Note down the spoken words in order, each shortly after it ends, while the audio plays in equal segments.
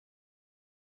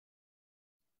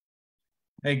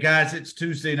Hey guys, it's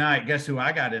Tuesday night. Guess who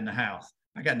I got in the house?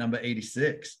 I got number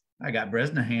 86. I got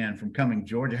Bresnahan from Cumming,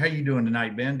 Georgia. How you doing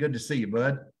tonight, Ben? Good to see you,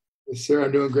 bud. Yes, sir.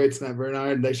 I'm doing great tonight,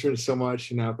 Bernard. Thanks so much,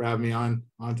 for having me on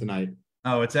tonight.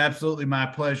 Oh, it's absolutely my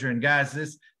pleasure. And guys,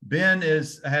 this Ben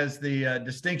has the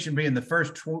distinction being the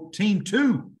first Team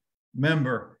Two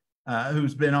member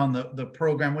who's been on the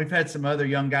program. We've had some other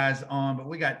young guys on, but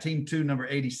we got Team Two, number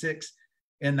 86,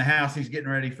 in the house. He's getting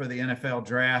ready for the NFL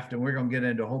draft, and we're going to get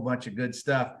into a whole bunch of good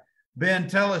stuff. Ben,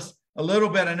 tell us a little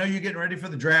bit. I know you're getting ready for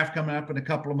the draft coming up in a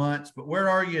couple of months, but where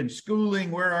are you in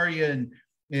schooling? Where are you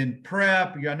in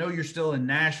prep? I know you're still in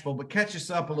Nashville, but catch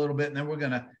us up a little bit, and then we're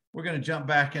gonna jump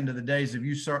back into the days of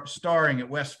you starring at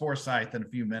West Forsyth in a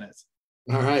few minutes.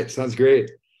 All right, sounds great.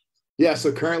 Yeah,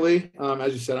 so currently,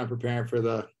 as you said, I'm preparing for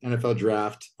the NFL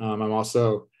draft. I'm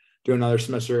also doing another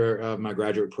semester of my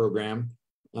graduate program.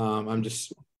 I'm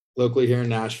just locally here in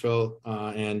Nashville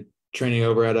and training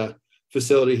over at a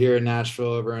facility here in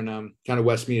Nashville over in kind of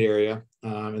Westmead area.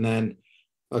 And then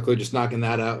luckily just knocking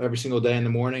that out every single day in the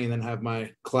morning and then have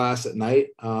my class at night.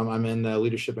 I'm in the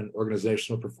leadership and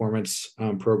organizational performance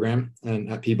program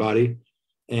and at Peabody.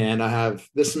 And I have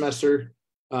this semester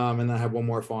and then I have one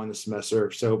more following this semester.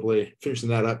 So hopefully finishing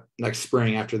that up next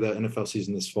spring after the NFL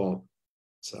season this fall.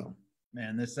 So,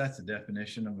 man, that's the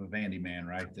definition of a Vandy man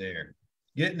right there.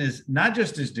 Getting his, not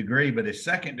just his degree, but his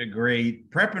second degree,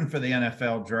 prepping for the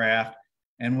NFL draft,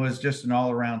 and was just an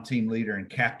all-around team leader and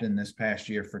captain this past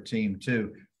year for Team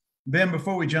Two. Ben,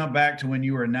 before we jump back to when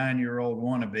you were a 9-year-old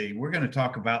wannabe, we're going to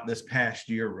talk about this past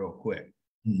year real quick.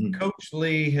 Mm-hmm. Coach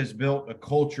Lee has built a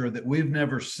culture that we've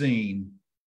never seen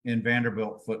in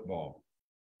Vanderbilt football.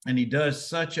 And he does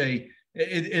such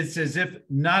it's as if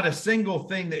not a single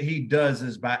thing that he does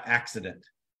is by accident.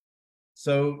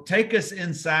 So take us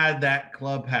inside that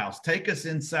clubhouse, take us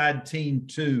inside Team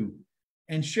Two,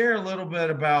 and share a little bit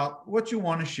about what you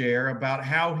want to share about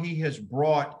how he has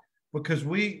brought, because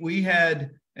we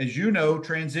had, as you know,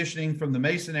 transitioning from the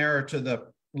Mason era to the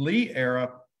Lee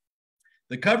era,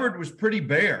 the cupboard was pretty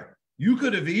bare. You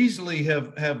could have easily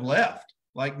have left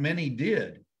like many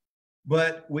did.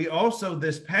 But we also,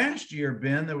 this past year,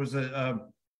 Ben, there was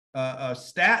a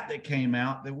stat that came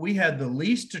out that we had the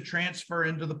least to transfer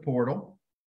into the portal,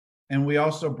 and we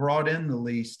also brought in the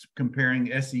least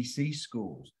comparing SEC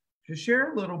schools. Just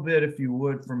share a little bit, if you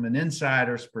would, from an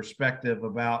insider's perspective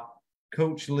about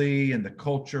Coach Lee and the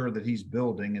culture that he's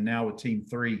building, and now with Team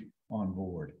Three on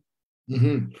board.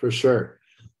 Mm-hmm, for sure.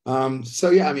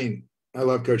 So, yeah, I mean, I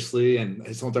love Coach Lee and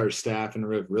his whole entire staff, and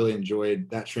really enjoyed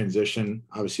that transition.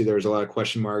 Obviously, there was a lot of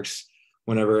question marks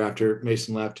whenever after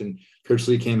Mason left and Coach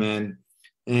Lee came in.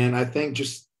 And I think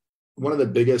just one of the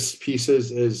biggest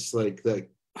pieces is like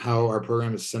how our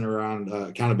program is centered around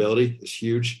accountability is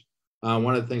huge.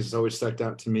 One of the things that's always stuck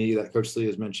out to me that Coach Lee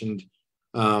has mentioned,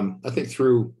 I think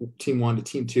through Team One to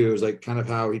Team Two, is like kind of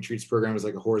how he treats programs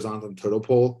like a horizontal totem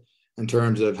pole in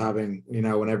terms of having,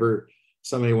 whenever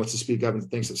somebody wants to speak up and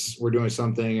thinks that we're doing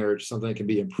something or something that can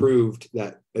be improved,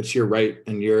 that it's your right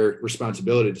and your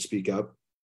responsibility to speak up.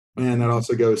 And that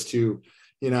also goes to,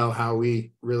 how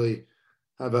we really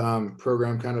have a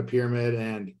program kind of pyramid.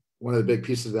 And one of the big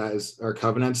pieces of that is our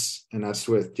covenants. And that's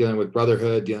with dealing with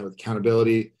brotherhood, dealing with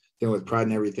accountability, dealing with pride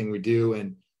in everything we do.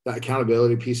 And that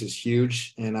accountability piece is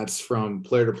huge. And that's from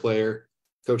player to player,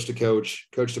 coach to coach,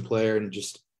 coach to player, and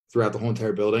just throughout the whole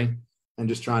entire building, and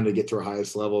just trying to get to our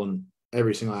highest level in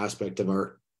every single aspect of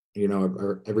our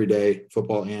everyday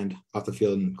football and off the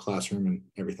field and classroom and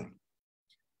everything.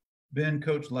 Ben,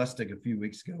 Coach Lustig a few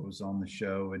weeks ago was on the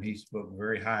show, and he spoke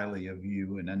very highly of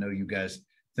you, and I know you guys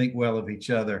think well of each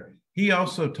other. He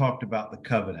also talked about the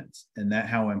covenants and that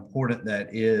how important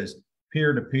that is,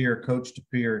 peer-to-peer,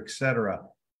 coach-to-peer, et cetera.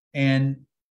 And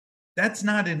that's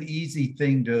not an easy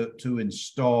thing to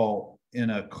install in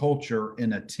a culture,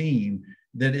 in a team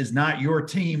that is not your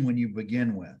team when you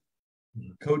begin with.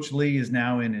 Mm-hmm. Coach Lee is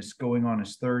now going on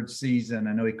his third season.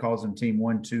 I know he calls them Team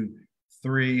 1, 2,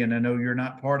 3, and I know you're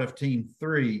not part of Team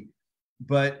 3,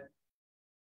 but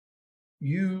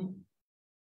you,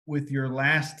 with your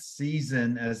last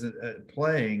season as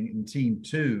playing in Team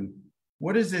 2,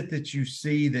 what is it that you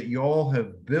see that you all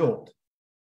have built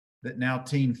that now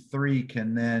Team 3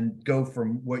 can then go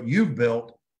from what you've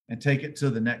built and take it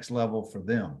to the next level for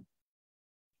them?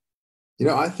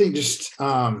 I think just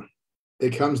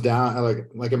it comes down,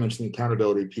 like I mentioned, the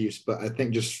accountability piece, but I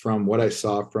think just from what I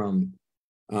saw from,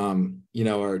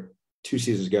 our 2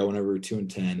 seasons ago, whenever we were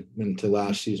 2-10, and to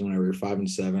last season, whenever we were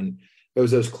 5-7, it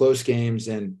was those close games.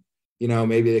 And,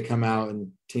 maybe they come out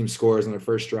and team scores on their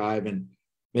first drive. And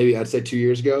maybe I'd say 2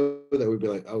 years ago that we'd be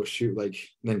like, oh shoot,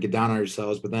 then get down on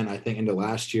ourselves. But then I think into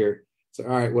last year, So,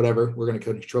 all right, whatever, we're going to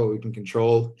control what we can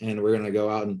control, and we're going to go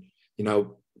out and,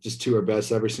 just do our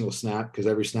best every single snap, because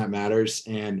every snap matters.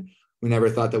 And we never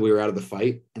thought that we were out of the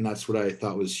fight. And that's what I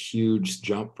thought was huge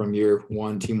jump from year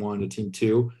one, team one to team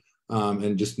two.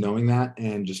 And just knowing that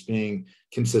and just being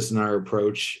consistent in our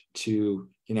approach to,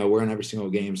 we're in every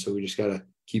single game. So we just got to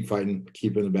keep fighting,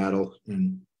 keep in the battle,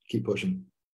 and keep pushing.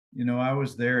 I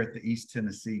was there at the East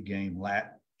Tennessee game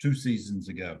 2 seasons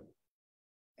ago,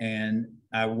 and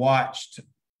I watched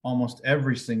almost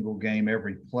every single game,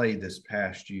 every play this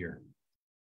past year.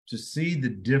 To see the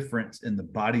difference in the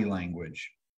body language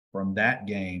from that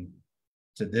game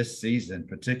to this season,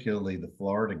 particularly the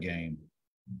Florida game,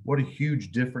 what a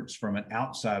huge difference from an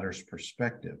outsider's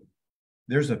perspective.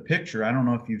 There's a picture, I don't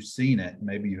know if you've seen it,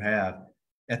 maybe you have,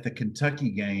 at the Kentucky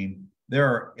game, there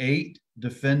are 8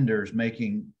 defenders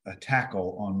making a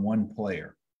tackle on one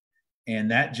player.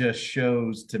 And that just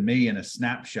shows to me in a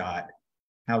snapshot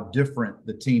how different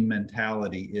the team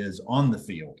mentality is on the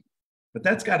field. But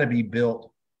that's got to be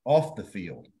built off the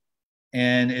field.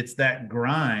 And it's that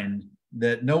grind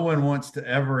that no one wants to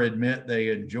ever admit they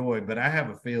enjoy, but I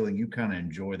have a feeling you kind of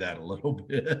enjoy that a little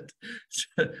bit.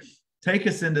 Take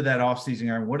us into that offseason,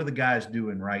 Aaron. What are the guys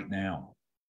doing right now?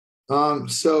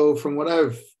 So from what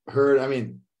I've heard,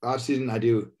 offseason, I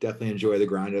do definitely enjoy the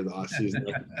grind of the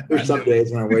offseason. There's some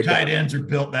days when I wake up. Tight ends are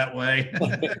built that way.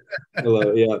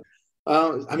 Hello, yeah.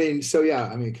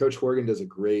 Coach Horgan does a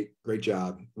great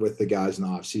job with the guys in the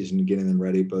offseason and getting them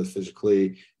ready, both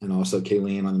physically and also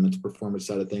Kayleen on the mental performance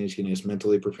side of things, getting us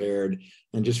mentally prepared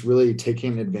and just really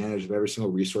taking advantage of every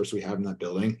single resource we have in that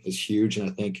building is huge. And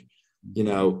I think,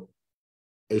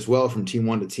 as well from team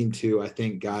one to team two, I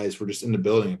think guys were just in the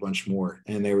building a bunch more,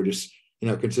 and they were just,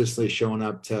 consistently showing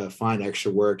up to find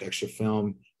extra work, extra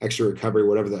film, extra recovery,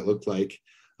 whatever that looked like.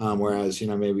 Whereas,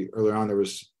 maybe earlier on there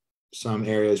was some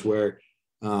areas where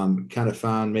kind of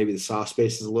found maybe the soft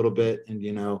spaces a little bit and,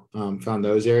 found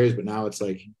those areas. But now it's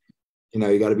like,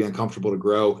 you got to be uncomfortable to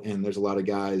grow. And there's a lot of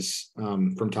guys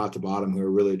from top to bottom who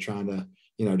are really trying to,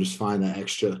 just find that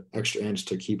extra inch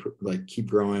to keep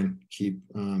growing,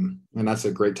 and that's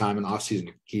a great time in the off season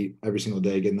to keep every single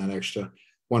day getting that extra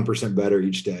 1% better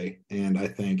each day. And I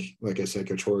think, like I said,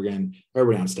 Coach Horgan,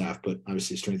 everybody on staff, but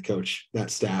obviously strength coach, that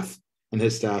staff and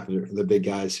his staff are the big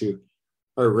guys who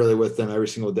are really with them every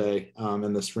single day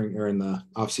in the spring or in the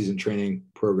off-season training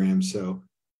program. So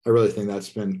I really think that's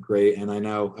been great. And I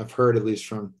know I've heard, at least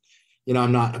from,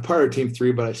 I'm not a part of team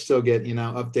 3, but I still get,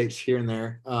 updates here and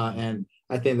there. And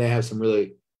I think they have some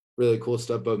really, really cool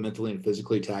stuff, both mentally and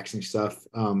physically taxing stuff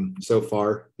so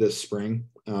far this spring.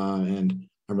 And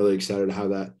I'm really excited how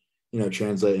that,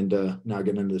 translate into now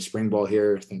getting into the spring ball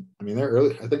here. I think they're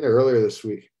earlier this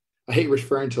week. I hate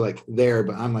referring to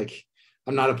but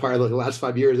I'm not a part of the last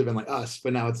 5 years have been like us,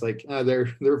 but now it's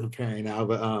they're preparing now.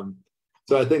 But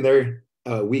so I think they're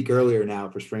a week earlier now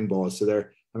for spring ball. So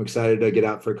I'm excited to get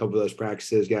out for a couple of those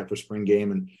practices, get out for spring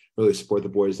game, and really support the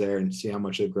boys there and see how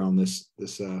much they've grown this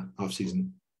off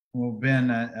season. Well, Ben,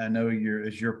 I know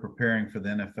as you're preparing for the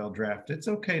NFL draft, it's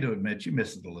okay to admit you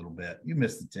miss it a little bit. You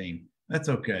miss the team. That's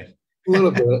okay. A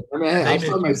little bit. I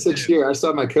still have my 6th year. I still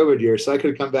have my COVID year, so I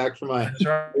could have come back for my. That's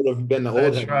right. Would have been the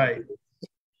old. That's right.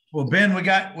 Well, Ben, we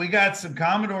got some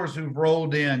Commodores who've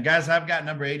rolled in. Guys, I've got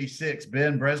number 86,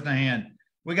 Ben Bresnahan.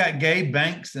 We got Gabe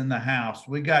Banks in the house.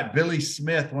 We got Billy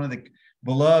Smith, one of the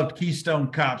beloved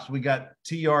Keystone Cops. We got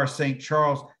TR St.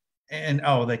 Charles. And,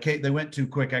 they went too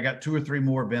quick. I got 2 or 3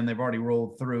 more, Ben. They've already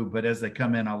rolled through. But as they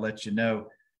come in, I'll let you know.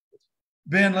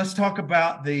 Ben, let's talk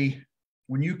about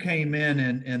when you came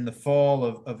in the fall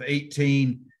of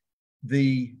 18,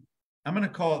 I'm going to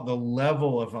call it the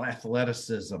level of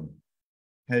athleticism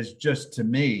has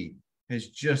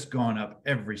just gone up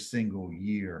every single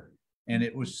year. And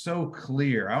it was so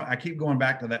clear. I keep going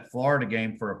back to that Florida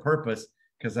game for a purpose,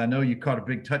 because I know you caught a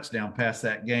big touchdown past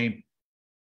that game.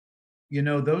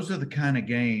 Those are the kind of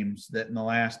games that in the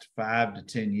last 5 to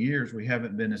 10 years, we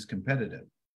haven't been as competitive.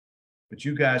 But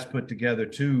you guys put together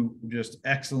 2 just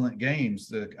excellent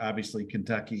games, obviously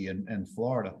Kentucky and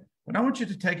Florida. But I want you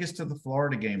to take us to the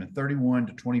Florida game, a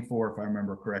 31-24, if I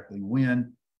remember correctly,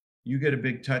 win. You get a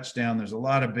big touchdown. There's a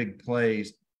lot of big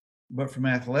plays. But from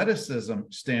an athleticism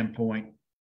standpoint,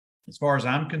 as far as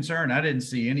I'm concerned, I didn't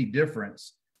see any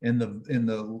difference in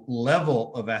the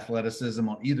level of athleticism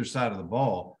on either side of the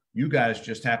ball. You guys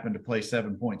just happened to play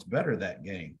 7 points better that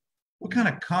game. What kind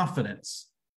of confidence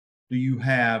do you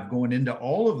have going into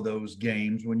all of those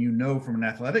games when from an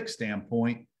athletic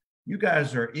standpoint, you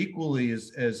guys are equally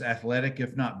as athletic,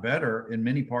 if not better, in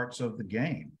many parts of the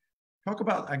game? Talk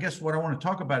about, I guess what I want to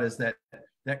talk about is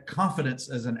that confidence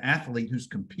as an athlete who's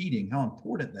competing, how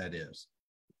important that is.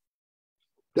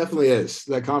 Definitely is.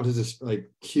 That confidence is like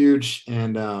huge,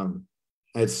 and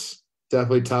it's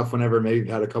definitely tough whenever maybe you've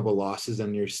had a couple of losses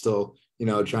and you're still,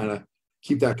 trying to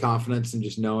keep that confidence and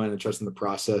just knowing and trusting the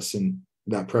process, and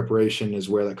that preparation is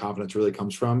where that confidence really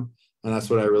comes from. And that's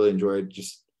what I really enjoyed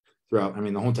just throughout, I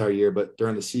mean, the whole entire year, but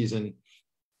during the season,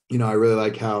 I really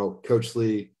like how Coach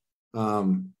Lee,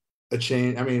 a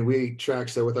chain. I mean, we track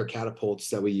so with our catapults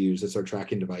that we use. It's our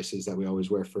tracking devices that we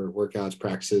always wear for workouts,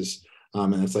 practices,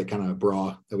 and it's like kind of a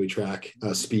bra that we track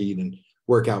speed and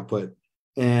work output.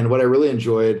 And what I really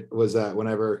enjoyed was that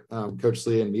whenever Coach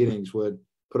Lee in meetings would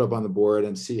put up on the board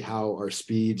and see how our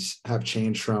speeds have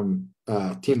changed from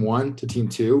team 1 to team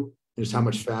 2, and just how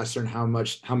much faster and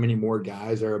how many more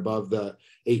guys are above the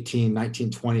 18,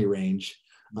 19, 20 range.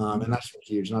 And that's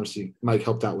huge. And obviously Mike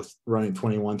helped out with running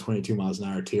 21, 22 miles an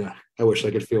hour too. I wish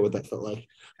I could feel what that felt like,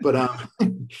 but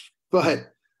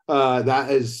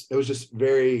it was just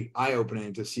very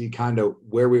eye-opening to see kind of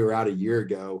where we were at a year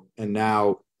ago. And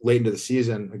now late into the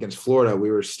season against Florida,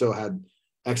 we were still had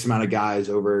X amount of guys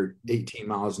over 18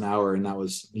 miles an hour. And that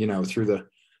was, through the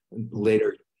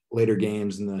later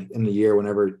games in the year,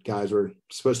 whenever guys were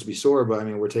supposed to be sore. But I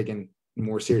mean, we're taking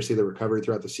more seriously the recovery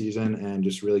throughout the season and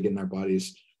just really getting our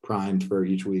bodies primed for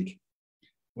each week.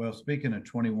 Well, speaking of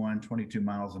 21, 22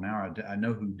 miles an hour, I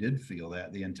know who did feel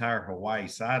that, the entire Hawaii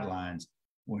sidelines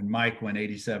when Mike went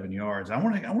 87 yards. I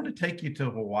want to take you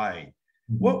to Hawaii.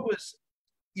 Mm-hmm. What was,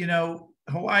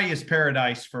 Hawaii is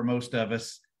paradise for most of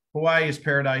us. Hawaii is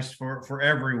paradise for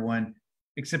everyone,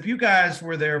 except you guys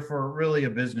were there for really a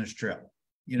business trip.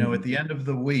 Mm-hmm. At the end of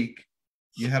the week,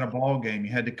 you had a ball game,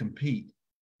 you had to compete.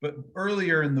 But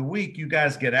earlier in the week, you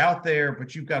guys get out there,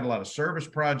 but you've got a lot of service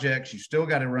projects. You still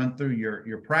got to run through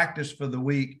your practice for the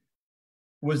week.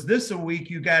 Was this a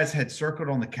week you guys had circled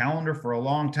on the calendar for a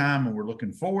long time and were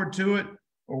looking forward to it?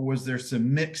 Or was there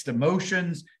some mixed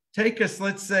emotions? Take us,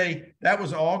 let's say that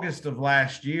was August of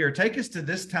last year. Take us to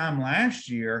this time last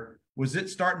year. Was it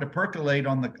starting to percolate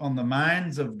on the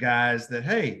minds of guys that,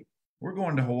 hey, we're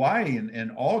going to Hawaii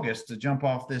in August to jump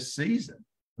off this season?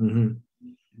 Mm-hmm.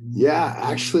 Yeah,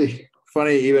 actually,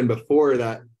 funny, even before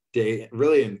that date,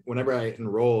 really, and whenever I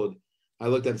enrolled, I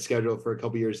looked at the schedule for a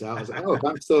couple years out. I was like, oh, if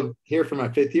I'm still here for my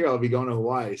 5th year, I'll be going to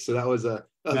Hawaii. So that was a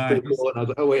nice. Big goal. And I was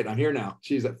like, oh, wait, I'm here now.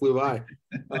 Jeez, that flew by.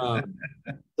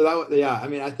 I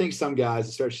mean, I think some guys,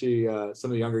 especially some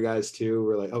of the younger guys too,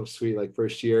 were like, oh, sweet, like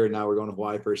first year. Now we're going to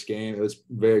Hawaii first game. It was a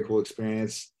very cool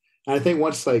experience. And I think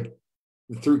once like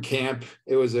through camp,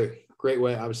 it was a great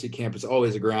way. Obviously, camp is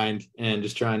always a grind and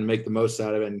just trying to make the most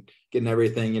out of it and getting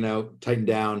everything, tightened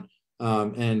down.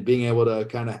 And being able to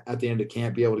kind of at the end of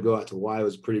camp, be able to go out to Hawaii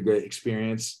was a pretty great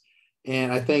experience.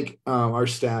 And I think our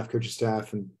staff, coaching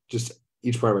staff, and just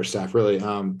each part of our staff really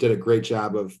did a great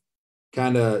job of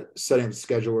kind of setting up the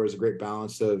schedule where it was a great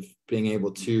balance of being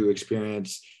able to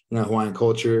experience, Hawaiian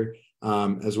culture,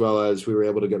 as well as we were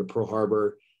able to go to Pearl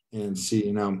Harbor and see,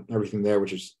 everything there,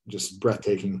 which is just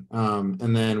breathtaking.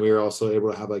 And then we were also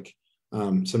able to have like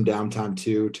some downtime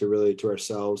too, to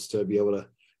ourselves, to be able to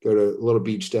go to a little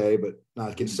beach day, but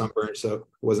not get sunburned. So it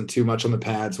wasn't too much on the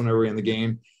pads whenever we were in the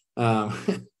game.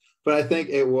 But I think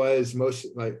it was most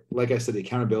like I said, the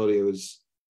accountability,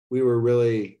 we were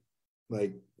really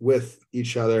like with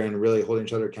each other and really holding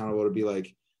each other accountable to be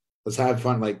like, let's have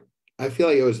fun. Like, I feel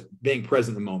like it was being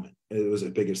present in the moment. It was the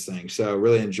biggest thing. So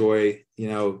really enjoy,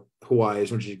 Hawaii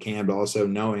as much as you can, but also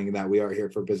knowing that we are here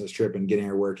for a business trip and getting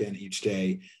our work in each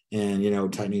day and,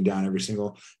 tightening down every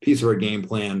single piece of our game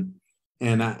plan.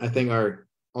 And I think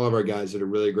all of our guys did a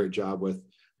really great job with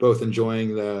both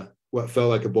enjoying what felt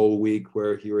like a bowl week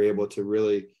where you were able to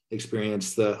really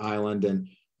experience the island and,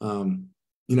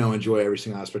 enjoy every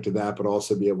single aspect of that, but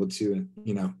also be able to,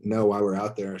 know why we're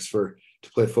out there is to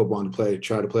play football and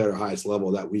try to play at our highest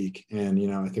level that week. And,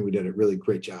 I think we did a really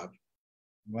great job.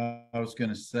 Well, I was going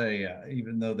to say,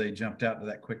 even though they jumped out to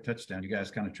that quick touchdown, you guys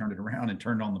kind of turned it around and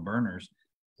turned on the burners.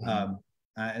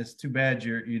 It's too bad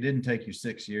you didn't take your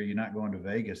 6th year. You're not going to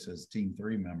Vegas as Team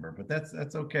 3 member, but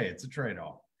that's okay. It's a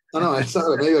trade-off. Oh, no, I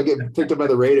saw it. Maybe I'll get picked up by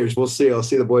the Raiders. We'll see. I'll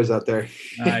see the boys out there.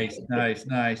 Nice.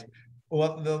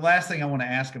 Well, the last thing I want to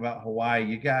ask about Hawaii,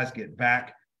 you guys get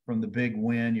back from the big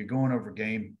win. You're going over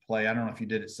game play. I don't know if you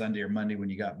did it Sunday or Monday when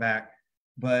you got back,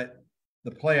 but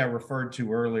the play I referred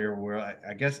to earlier where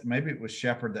I guess maybe it was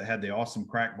Shepard that had the awesome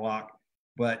crack block,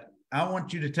 but I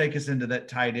want you to take us into that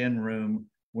tight end room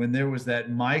when there was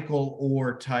that Michael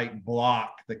Orr type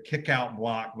block, the kick out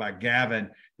block by Gavin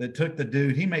that took the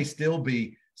dude. He may still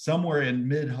be somewhere in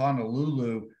mid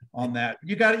Honolulu on that.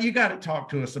 You got to talk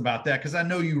to us about that, because I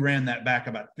know you ran that back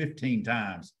about 15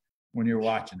 times when you're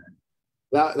watching it.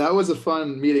 That was a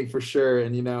fun meeting for sure.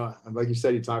 And like you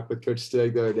said, you talked with Coach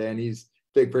Stig the other day, and he's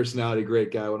big personality,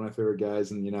 great guy, one of my favorite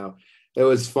guys. And it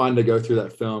was fun to go through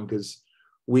that film because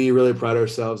we really pride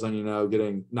ourselves on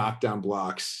getting knockdown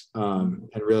blocks and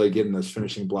really getting those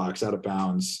finishing blocks out of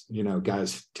bounds,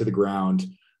 guys to the ground.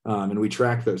 And we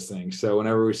track those things. So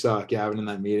whenever we saw Gavin in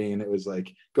that meeting, and it was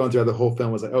like going through the whole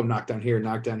film was like, oh, knock down here,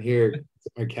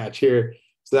 catch here.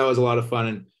 So that was a lot of fun.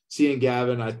 And seeing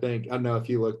Gavin, I don't know if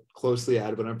you look closely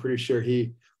at it, but I'm pretty sure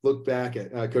he looked back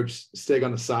at Coach Stig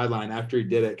on the sideline after he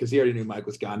did it because he already knew Mike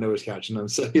was gone, no was catching him.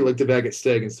 So he looked back at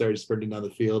Stig and started sprinting down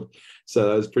the field. So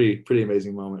that was pretty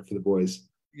amazing moment for the boys.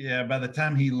 Yeah, by the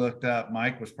time he looked up,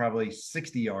 Mike was probably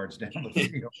 60 yards down the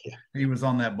field. Yeah. He was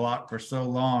on that block for so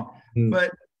long.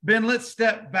 But Ben, let's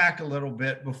step back a little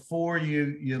bit before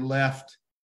you left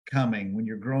Cumming. When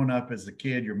you're growing up as a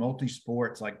kid, you're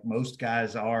multi-sports like most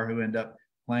guys are who end up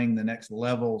playing the next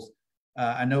levels.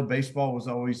 I know baseball was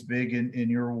always big in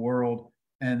your world,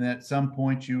 and at some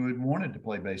point you had wanted to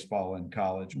play baseball in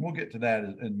college. And we'll get to that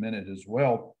in a minute as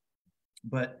well.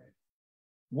 But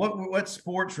what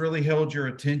sports really held your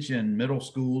attention, middle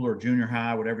school or junior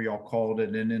high, whatever y'all called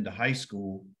it, and into high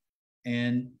school?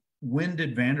 And when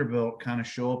did Vanderbilt kind of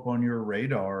show up on your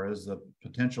radar as a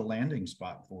potential landing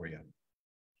spot for you?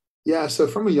 Yeah, so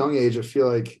from a young age, I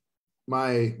feel like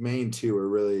my main two are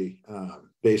really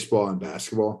baseball and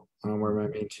basketball. Were my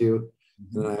main two.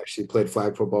 And I actually played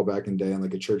flag football back in the day in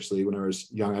like a church league when I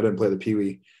was young. I didn't play the Pee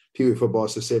Wee football,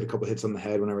 so saved a couple hits on the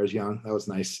head when I was young. That was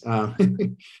nice.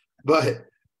 But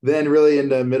then really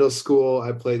into middle school,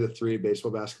 I played the three: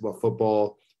 baseball, basketball,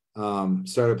 football.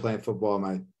 Started playing football in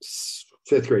my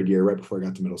 5th grade year, right before I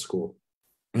got to middle school.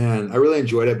 And I really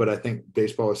enjoyed it, but I think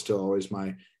baseball was still always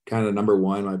my kind of number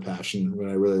one, my passion, what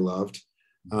I really loved.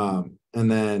 And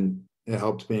then it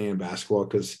helped me in basketball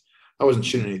because I wasn't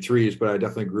shooting any threes, but I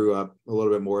definitely grew up a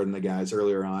little bit more than the guys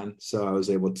earlier on. So I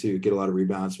was able to get a lot of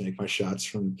rebounds, make my shots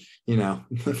from,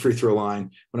 the free throw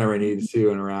line whenever I needed to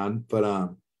and around. But,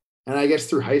 and I guess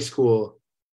through high school,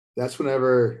 that's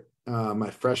whenever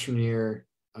my freshman year,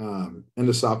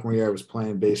 into sophomore year, I was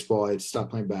playing baseball. I had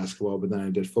stopped playing basketball, but then I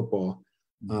did football.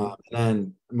 And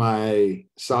then my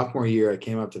sophomore year, I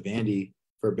came up to Vandy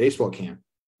for a baseball camp.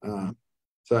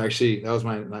 So actually, that was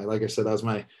like I said, that was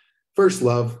my first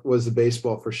love was the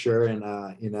baseball for sure. And,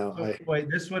 wait,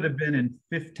 this would have been in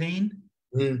 15?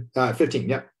 15.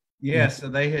 Yep. Yeah. So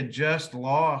they had just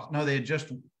lost. No, they had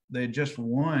just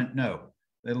won. No,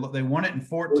 they won it in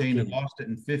 14 and lost it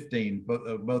in 15,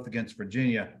 both against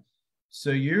Virginia. So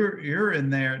you're in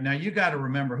there. Now you got to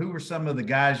remember, who were some of the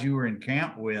guys you were in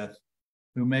camp with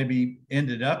who maybe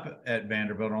ended up at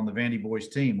Vanderbilt on the Vandy boys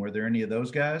team? Were there any of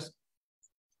those guys?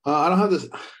 I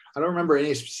don't remember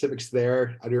any specifics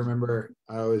there. I do remember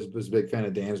I always was a big fan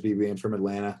of Dansby being from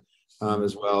Atlanta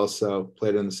as well. So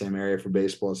played in the same area for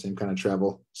baseball, same kind of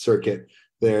travel circuit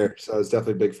there. So I was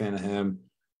definitely a big fan of him.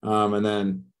 And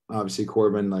then obviously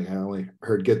Corbin, like I only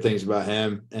heard good things about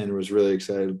him and was really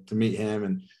excited to meet him.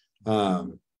 And,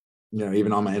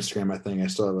 even on my Instagram, I think I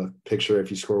still have a picture.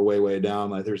 If you scroll way, way down,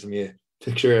 like there's a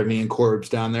picture of me and Corbs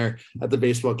down there at the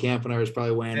baseball camp when I was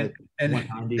probably weighing like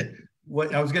 190.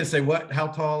 What I was going to say, how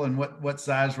tall and what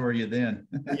size were you then?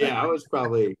 Yeah, I was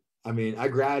probably, I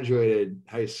graduated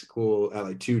high school at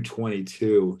like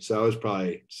 222. So I was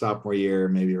probably sophomore year,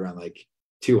 maybe around like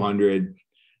 200.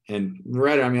 And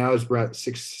I was about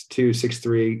 6'2",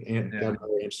 6'3", and got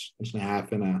another inch and a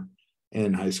half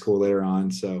in high school later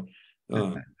on. So,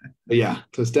 but yeah,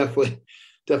 so it's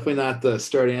definitely not the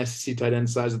starting SEC tight end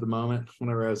size at the moment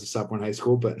whenever I was a sophomore in high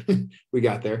school, but we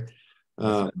got there.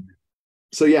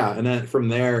 So yeah, and then from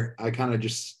there, I kind of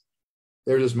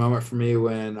there was this moment for me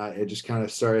when it just kind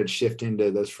of started shifting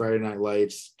to those Friday night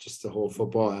lights, just the whole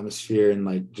football atmosphere and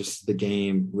like just the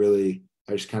game. Really,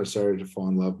 I just kind of started to fall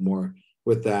in love more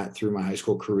with that through my high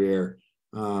school career.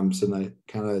 So then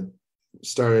I kind of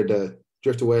started to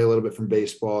drift away a little bit from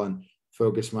baseball and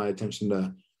focus my attention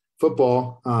to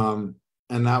football.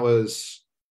 And that was,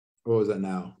 what was that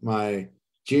now? My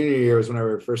junior year was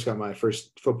whenever I first got my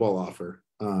first football offer.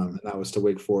 And that was to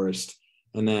Wake Forest.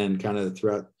 And then kind of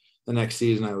throughout the next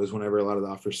season, I was whenever a lot of the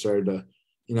offers started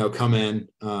to, come in.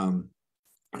 And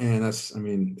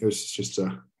it was just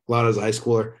a lot as a high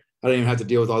schooler. I didn't even have to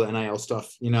deal with all the NIL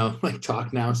stuff, like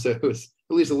talk now. So it was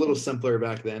at least a little simpler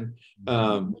back then.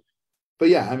 But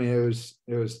yeah, it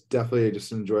was definitely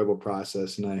just an enjoyable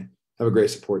process. And I have a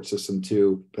great support system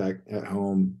too, back at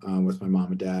home with my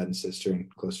mom and dad and sister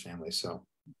and close family. So.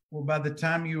 Well, by the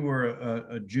time you were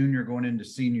a junior going into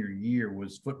senior year,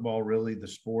 was football really the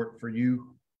sport for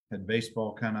you? Had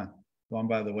baseball kind of gone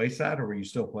by the wayside, or were you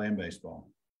still playing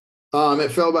baseball?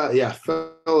 It fell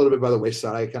a little bit by the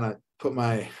wayside. I kind of put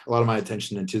a lot of my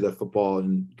attention into the football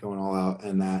and going all out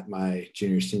and that my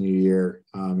junior, senior year,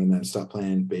 and then stopped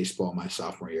playing baseball my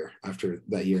sophomore year after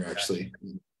that year, actually.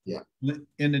 Yeah.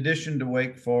 In addition to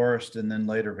Wake Forest and then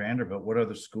later Vanderbilt, what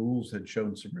other schools had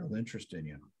shown some real interest in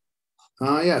you?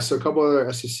 Yeah. So a couple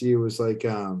other SEC was like,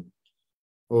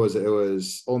 what was it? It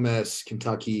was Ole Miss,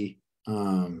 Kentucky,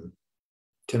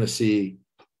 Tennessee,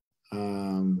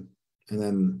 and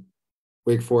then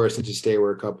Wake Forest, NC State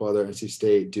were a couple other. NC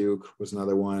State, Duke was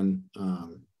another one.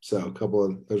 So a couple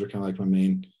of those are kind of like my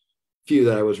main few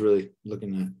that I was really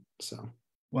looking at. So,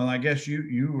 well, I guess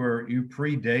you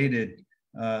predated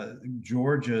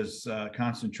Georgia's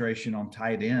concentration on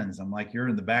tight ends. I'm like, you're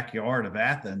in the backyard of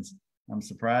Athens. I'm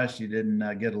surprised you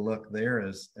didn't get a look there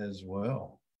as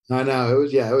well. I know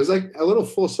it was like a little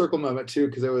full circle moment too,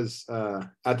 because it was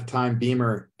at the time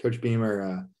Coach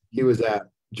Beamer, he was at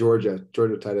Georgia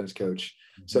tight ends coach.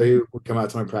 So he would come out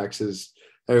to my practices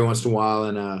every once in a while.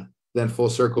 And then full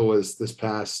circle was this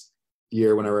past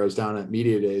year whenever I was down at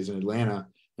Media Days in Atlanta.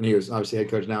 And he was obviously head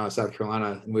coach now in South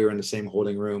Carolina. And we were in the same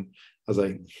holding room. I was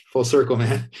like, full circle,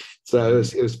 man. So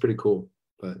it was pretty cool.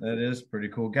 But that is pretty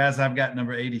cool. Guys, I've got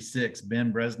number 86,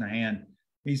 Ben Bresnahan.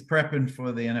 He's prepping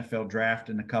for the NFL draft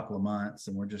in a couple of months.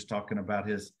 And we're just talking about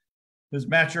his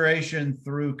maturation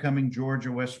through Cumming,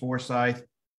 Georgia, West Forsyth.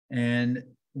 And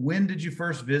when did you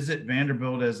first visit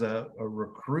Vanderbilt as a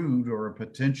recruit or a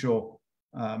potential,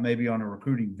 maybe on a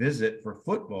recruiting visit for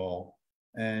football?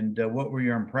 And what were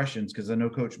your impressions? Because I know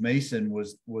Coach Mason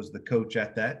was the coach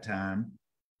at that time,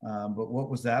 but what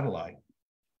was that like?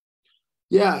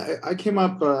 Yeah, I came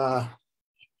up.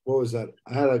 What was that?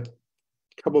 I had a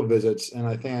couple of visits, and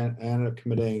I think I ended up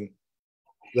committing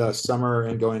the summer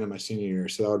and going into my senior year.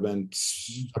 So that would have been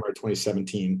summer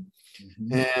 2017.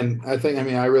 Mm-hmm. And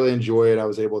I really enjoyed. I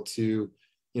was able to,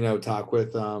 talk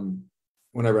with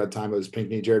whenever at the time it was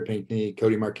Jared Pinkney,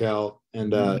 Cody Markell,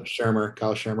 and Kyle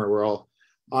Shermer were all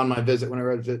on my visit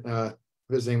whenever I was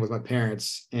visiting with my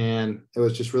parents. And it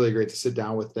was just really great to sit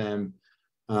down with them.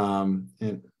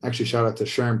 And actually shout out to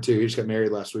Sherm too. He just got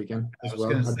married last weekend as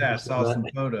well. I saw some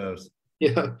photos.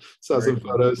 Yeah, saw some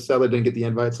photos. Sadly didn't get the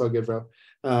invite, so I'll give bro.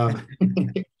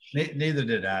 Neither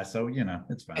did I, so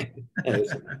it's fine.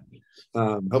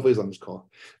 Hopefully he's on this call.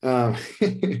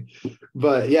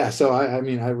 But yeah, so I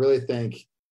really think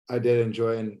I did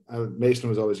enjoy, and Mason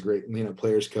was always great,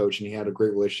 players coach, and he had a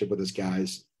great relationship with his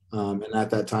guys. And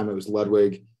at that time it was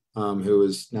Ludwig, who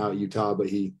is now at Utah, but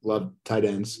he loved tight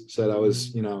ends, so that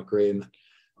was great, and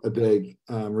a big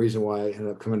reason why I ended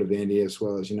up coming to Vandy, as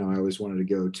well as I always wanted to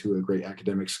go to a great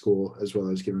academic school, as well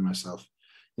as giving myself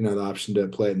the option to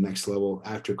play at the next level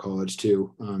after college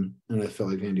too. And I felt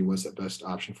like Vandy was the best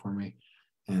option for me.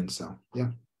 And so, yeah.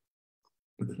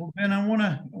 Well, Ben, I want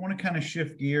to kind of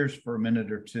shift gears for a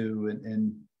minute or two,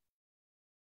 and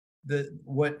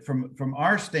from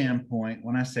our standpoint,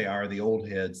 when I say the old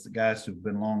heads, the guys who've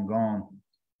been long gone,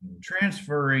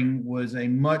 transferring was a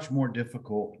much more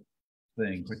difficult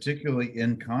thing, particularly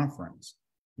in conference.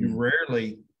 You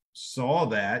rarely saw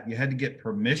that. You had to get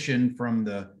permission from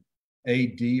the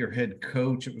AD or head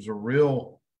coach. It was a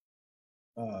real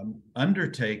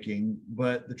undertaking,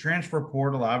 but the transfer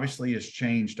portal obviously has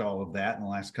changed all of that in the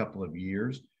last couple of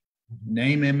years.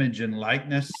 Name, image, and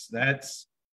likeness,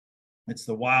 it's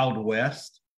the Wild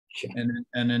West.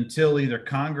 And until either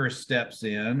Congress steps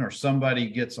in or somebody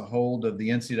gets a hold of the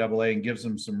NCAA and gives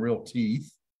them some real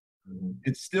teeth,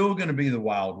 it's still going to be the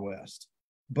Wild West.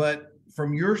 But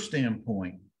from your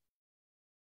standpoint,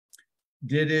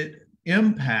 did it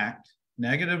impact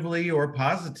negatively or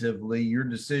positively your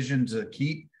decision to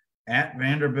keep at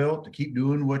Vanderbilt, to keep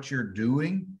doing what you're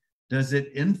doing? Does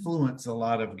it influence a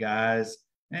lot of guys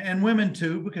and women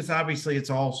too? Because obviously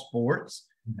it's all sports,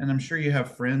 and I'm sure you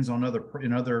have friends in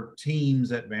other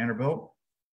teams at Vanderbilt.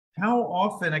 How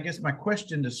often, I guess my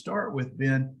question to start with,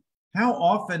 Ben, how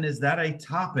often is that a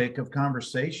topic of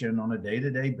conversation on a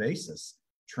day-to-day basis?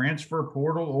 Transfer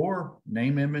portal or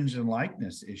name, image, and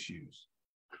likeness issues?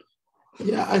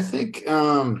 Yeah, I think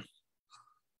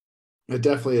it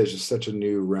definitely is just such a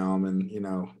new realm. And,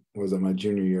 was it my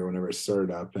junior year whenever it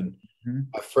started up? And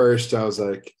at first I was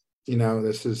like,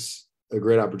 this is a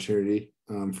great opportunity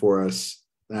for us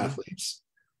athletes.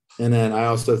 And then I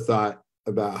also thought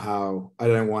about how I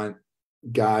didn't want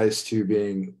guys to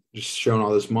being just shown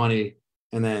all this money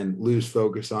and then lose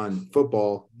focus on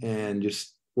football and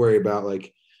just worry about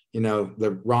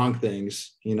the wrong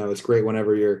things. It's great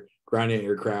whenever you're grinding at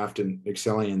your craft and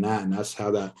excelling in that, and that's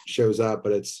how that shows up.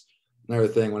 But it's another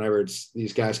thing whenever it's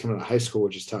these guys coming out of high school,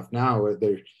 which is tough now, where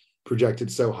they're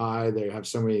projected so high, they have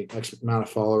so many X amount of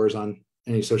followers on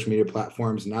any social media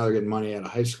platforms, and now they're getting money out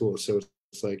of high school. So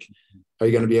it's like, are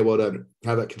you going to be able to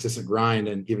have that consistent grind?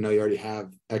 And even though you already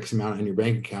have X amount in your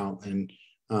bank account, and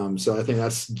so I think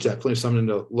that's definitely something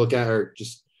to look at, or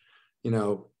just,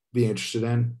 be interested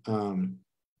in.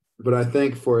 But I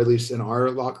think for at least in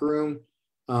our locker room,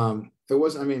 it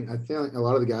was, I feel like a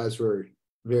lot of the guys were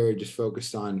very just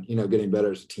focused on, getting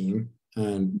better as a team.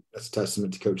 And that's a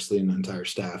testament to Coach Lee and the entire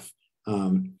staff,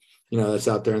 that's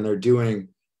out there, and they're doing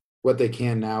what they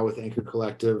can now with Anchor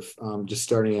Collective, just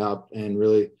starting up and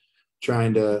really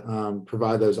trying to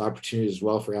provide those opportunities as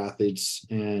well for athletes,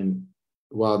 and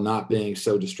while not being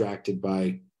so distracted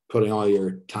by putting all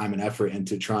your time and effort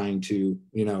into trying to,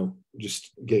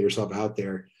 just get yourself out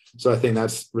there. So I think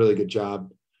that's really good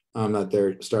job that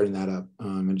they're starting that up,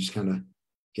 and just kind of,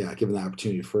 giving the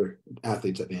opportunity for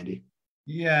athletes at Vandy.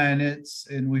 Yeah,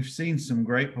 and we've seen some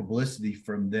great publicity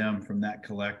from them, from that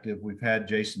collective. We've had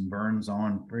Jason Burns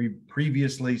on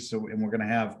previously, and we're going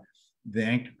to have the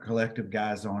Anchor Collective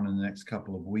guys on in the next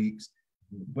couple of weeks.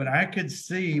 But I could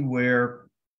see where,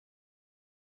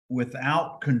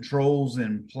 without controls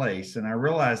in place, and I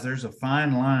realize there's a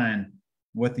fine line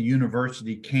what the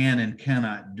university can and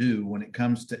cannot do when it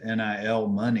comes to NIL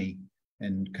money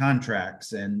and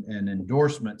contracts and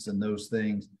endorsements and those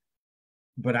things.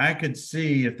 But I could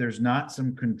see if there's not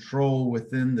some control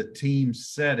within the team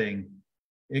setting,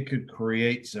 it could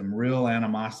create some real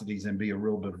animosities and be a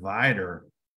real divider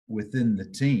within the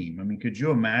team. Could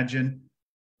you imagine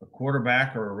a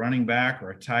quarterback or a running back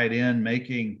or a tight end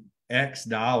making X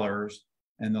dollars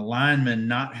and the lineman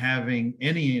not having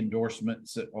any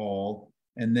endorsements at all?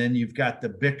 And then you've got the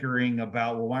bickering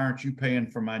about, well, why aren't you paying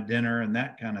for my dinner and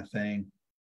that kind of thing.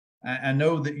 I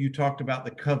know that you talked about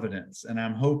the covenants, and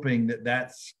I'm hoping that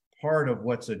that's part of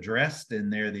what's addressed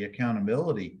in there, the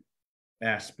accountability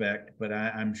aspect. But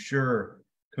I'm sure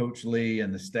Coach Lee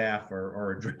and the staff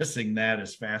are addressing that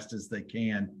as fast as they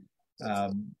can.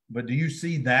 But do you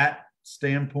see that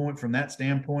standpoint, from that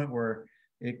standpoint, where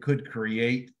it could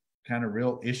create kind of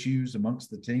real issues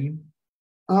amongst the team?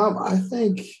 I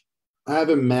think I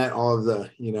haven't met all of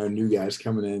the, new guys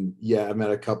coming in. Yeah, I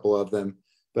met a couple of them,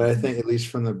 but I think at least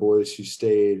from the boys who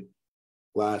stayed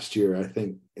last year, I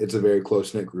think it's a very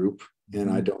close-knit group. And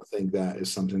I don't think that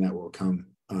is something that will come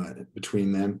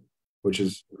between them, which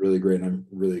is really great. And I'm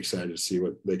really excited to see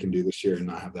what they can do this year and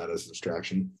not have that as a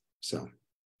distraction. So,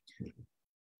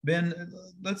 Ben,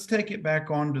 let's take it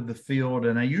back onto the field.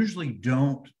 And I usually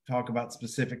don't talk about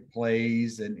specific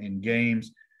plays and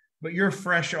games, but you're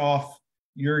fresh off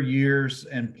your years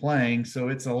and playing, so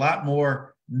it's a lot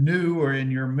more new or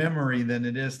in your memory than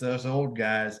it is to us old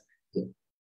guys. Yeah.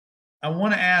 I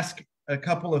want to ask a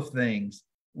couple of things.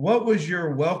 What was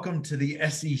your welcome to the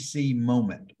SEC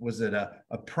moment? Was it a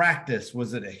practice?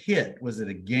 Was it a hit? Was it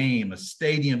a game, a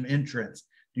stadium entrance?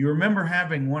 Do you remember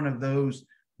having one of those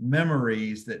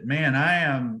memories that, man,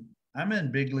 I'm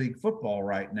in big league football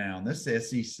right now, and this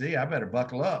SEC, I better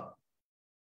buckle up?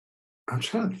 I'm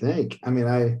trying to think.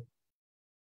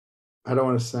 I don't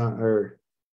want to sound, or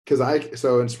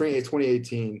so in spring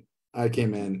 2018, I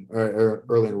came in or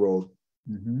early enrolled.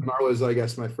 Mm-hmm. That was, I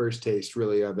guess, my first taste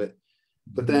really of it.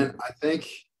 But then I think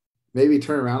maybe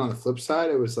turn around on the flip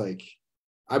side, it was like,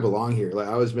 I belong here. Like,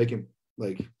 I was making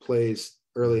plays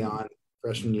early on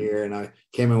freshman year, and I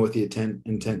came in with the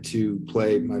intent to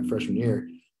play my freshman year.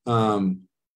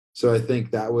 So I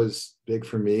think that was big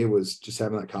for me, was just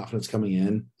having that confidence coming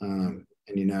in, and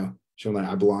showing that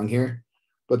I belong here.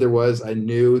 But I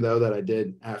knew though that I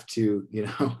did have to,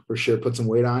 for sure put some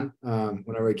weight on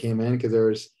whenever I came in, because there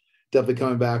was definitely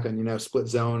coming back on, split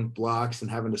zone blocks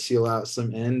and having to seal out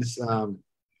some ends.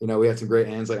 We had some great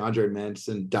ends like Andre Mintz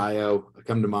and Dio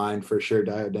come to mind for sure,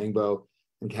 Dio Dangbo,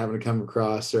 and having to come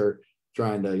across or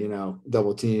trying to,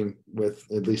 double team with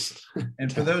at least.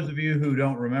 And for those of you who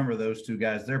don't remember those two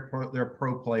guys, they're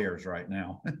pro players right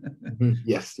now.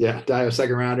 Yes. Yeah. Dio,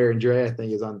 second rounder, and Dre, I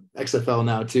think, is on XFL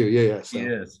now too. Yeah. So, he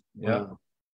is. Yeah.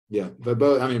 Yeah. But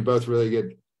both really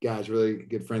good guys, really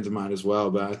good friends of mine as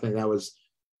well. But I think that was,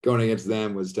 going against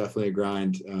them was definitely a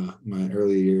grind my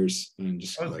early years. And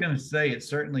just I was going to say, it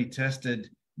certainly tested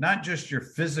not just your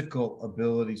physical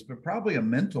abilities, but probably a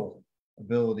mental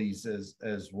abilities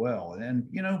as well. And,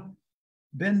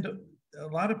 Ben, a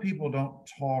lot of people don't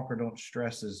talk or don't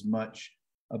stress as much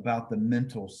about the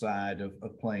mental side of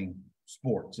playing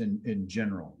sports in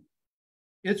general.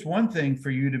 It's one thing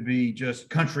for you to be just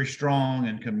country strong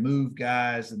and can move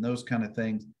guys and those kind of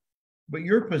things, but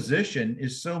your position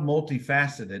is so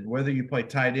multifaceted. Whether you play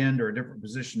tight end or a different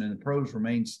position in the pros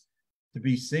remains to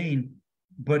be seen.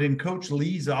 But in Coach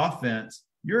Lee's offense,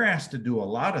 you're asked to do a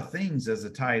lot of things as a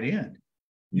tight end.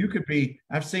 You could be,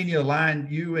 I've seen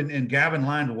you and Gavin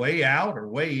lined way out or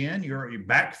way in your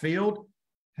backfield.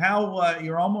 How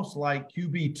you're almost like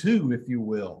QB2, if you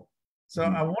will. So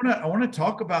I want to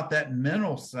talk about that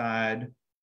mental side.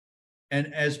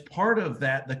 And as part of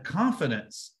that, the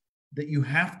confidence that you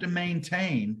have to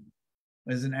maintain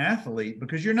as an athlete,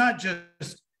 because you're not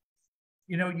just,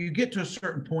 you get to a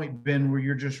certain point, Ben, where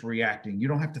you're just reacting. You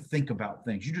don't have to think about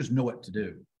things. You just know what to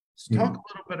do. So talk a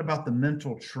little bit about the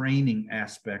mental training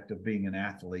aspect of being an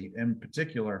athlete, and in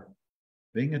particular,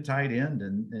 being a tight end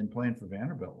and playing for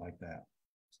Vanderbilt like that.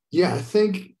 Yeah, I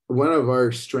think one of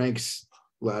our strengths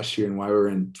last year and why we were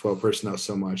in 12 personnel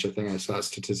so much, I think I saw a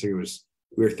statistic, was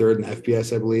we were third in the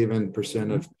FBS, I believe, in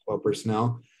percent of 12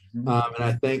 personnel. And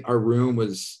I think our room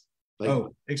was like.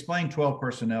 Explain 12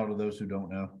 personnel to those who don't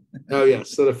know. Yeah.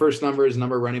 So the first number is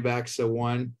number of running backs. So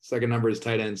 1, second number is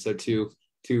tight ends. So two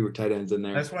tight ends in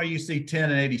there. That's why you see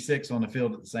 10 and 86 on the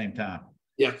field at the same time.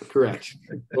 Yeah, correct.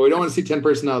 But we don't want to see 10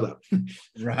 personnel though.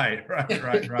 Right.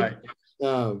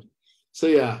 So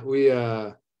yeah,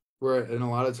 we're in a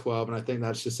lot of 12, and I think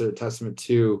that's just a testament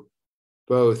to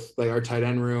both like our tight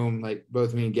end room, like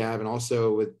both me and Gav, and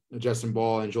also with Justin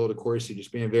Ball and Joel DeCourcy,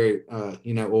 just being a very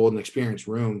old and experienced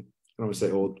room. I don't want to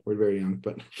say old, we're very young,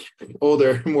 but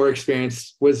older, more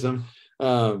experienced, wisdom.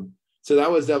 So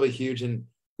that was definitely huge. And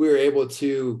we were able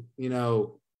to,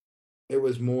 it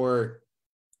was more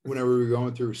whenever we were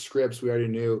going through scripts, we already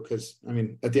knew, because I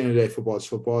mean, at the end of the day, football is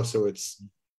football. So it's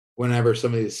whenever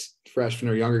some of these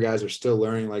freshmen or younger guys are still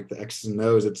learning like the X's and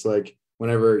O's, it's like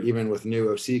whenever, even with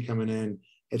new OC coming in,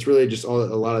 it's really just a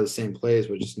lot of the same plays,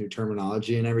 but just new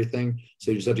terminology and everything. So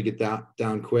you just have to get that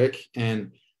down quick.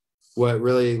 And what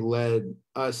really led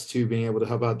us to being able to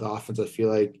help out the offense, I feel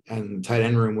like, and the tight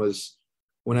end room, was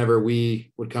whenever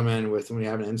we would come in when we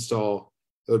have an install,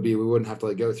 it would be, we wouldn't have to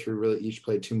like go through really each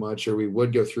play too much, or we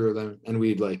would go through them and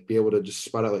we'd like be able to just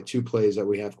spot out like 2 plays that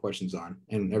we have questions on,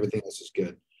 and everything else is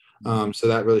good. So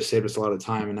that really saved us a lot of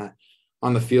time. And that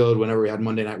on the field, whenever we had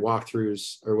Monday night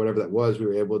walkthroughs or whatever that was, we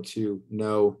were able to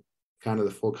know kind of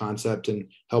the full concept and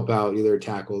help out either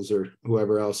tackles or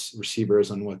whoever else,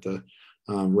 receivers, on what the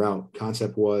route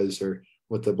concept was or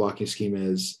what the blocking scheme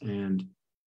is. And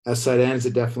as tight ends,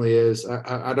 it definitely is.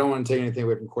 I don't want to take anything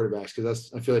away from quarterbacks, because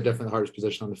that's, I feel like, definitely the hardest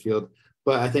position on the field.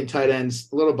 But I think tight ends,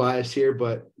 a little biased here,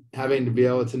 but having to be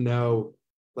able to know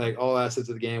like all assets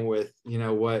of the game with,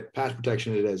 what pass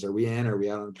protection it is. Are we in, or are we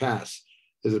out on the pass?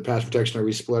 Is it pass protection? Are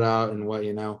we split out? And what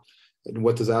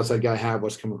does the outside guy have?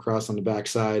 What's coming across on the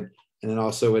backside? And then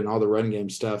also in all the run game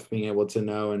stuff, being able to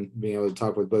know and being able to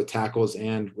talk with both tackles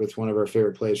and with one of our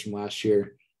favorite plays from last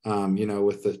year,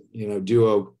 with the,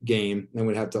 duo game. Then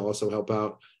we'd have to also help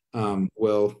out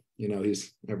Will.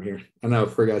 He's over here. I know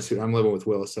for guys who, I'm living with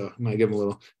Will, so I might give him a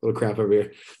little crap over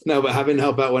here. No, but having to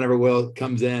help out whenever Will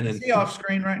comes in. And is he off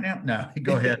screen right now? No,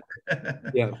 go ahead.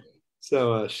 Yeah.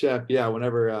 So Shep,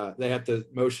 whenever they have to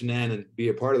motion in and be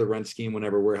a part of the run scheme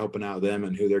whenever we're helping out them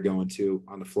and who they're going to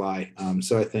on the fly.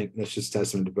 So I think that's just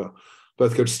testament to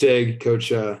both Coach Stig,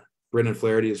 Coach Brendan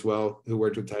Flaherty as well, who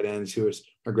worked with tight ends, who was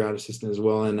our grad assistant as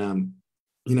well. And,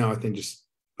 I think just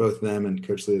both them and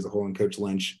Coach Lee as a whole, and Coach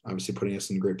Lynch, obviously putting us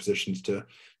in great positions to,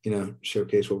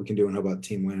 showcase what we can do and help out the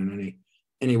team win in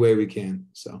any way we can.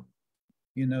 So.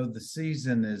 The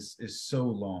season is so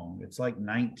long. It's like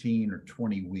 19 or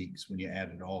 20 weeks when you add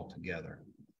it all together.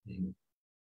 Mm-hmm.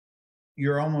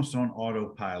 You're almost on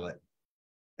autopilot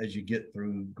as you get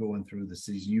going through the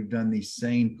season. You've done these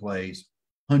same plays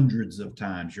hundreds of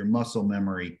times. Your muscle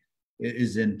memory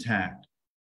is intact.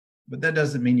 But that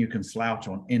doesn't mean you can slouch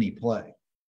on any play.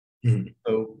 Mm-hmm.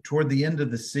 So toward the end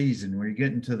of the season, when you're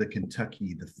getting to the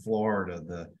Kentucky, the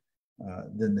Florida,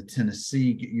 then the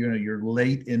Tennessee, you're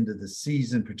late into the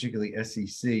season, particularly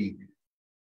SEC.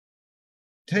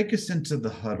 Take us into the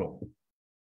huddle.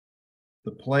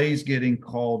 The plays getting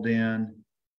called in.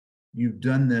 You've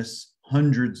done this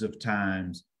hundreds of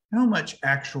times. How much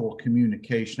actual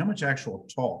communication, how much actual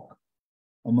talk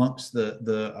amongst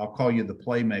the I'll call you the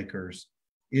playmakers,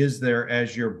 is there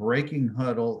as you're breaking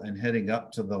huddle and heading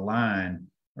up to the line?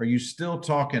 Are you still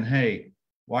talking, hey,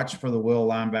 watch for the will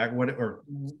linebacker, or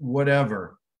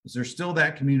whatever? Is there still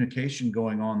that communication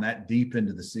going on that deep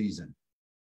into the season?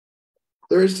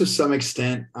 There is to some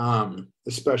extent,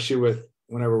 especially with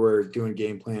whenever we're doing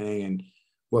game planning and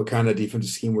what kind of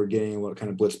defensive scheme we're getting and what kind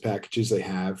of blitz packages they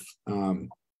have.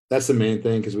 That's the main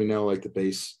thing, because we know like the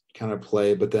base kind of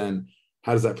play, but then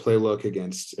how does that play look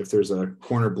against if there's a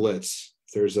corner blitz,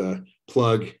 if there's a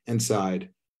plug inside,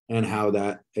 and how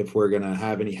that, if we're going to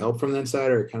have any help from the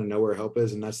inside or kind of know where help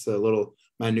is. And that's the little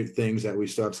minute things that we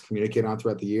still have to communicate on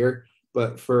throughout the year.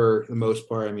 But for the most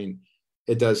part, I mean,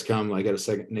 it does come like at a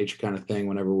second nature kind of thing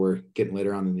whenever we're getting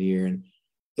later on in the year. And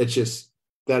it's just,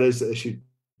 that is the issue,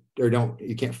 or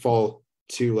you can't fall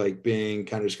to like being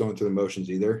kind of just going through the motions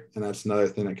either. And that's another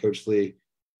thing that Coach Lee,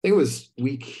 I think it was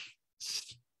week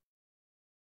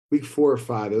 4 or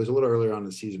 5. It was a little earlier on in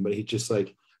the season, but he just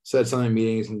like said something in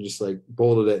meetings and just like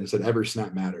bolded it and said every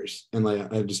snap matters. And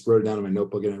like I just wrote it down in my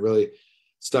notebook, and it really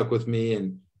stuck with me.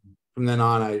 And from then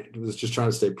on, I was just trying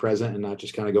to stay present and not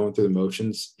just kind of going through the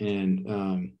motions.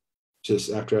 And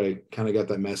just after I kind of got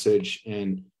that message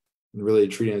and really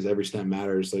treating it as every snap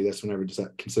matters, like that's whenever just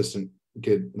that consistent,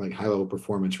 good, like high level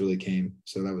performance really came.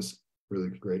 So that was really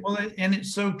great. Well, and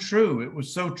it's so true. It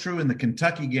was so true in the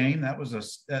Kentucky game. That was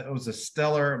a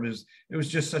stellar. It was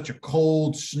just such a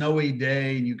cold, snowy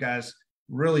day, and you guys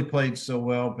really played so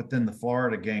well. But then the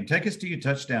Florida game, take us to your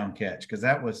touchdown catch, because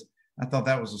I thought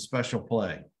that was a special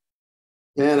play.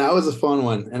 Man, that was a fun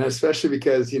one, and especially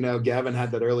because Gavin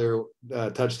had that earlier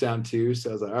touchdown too. So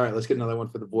I was like, all right, let's get another one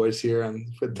for the boys here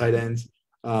and for the tight ends.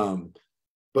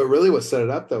 But really, what set it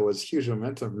up though was huge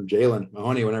momentum from Jalen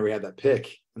Mahoney whenever he had that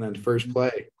pick, and then first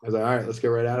play, I was like, all right, let's get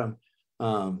right at him.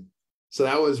 So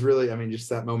that was really, I mean, just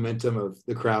that momentum of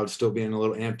the crowd still being a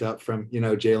little amped up from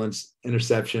Jalen's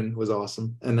interception was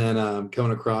awesome, and then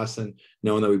coming across and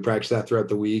knowing that we practiced that throughout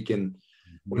the week. And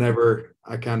whenever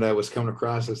I kind of was coming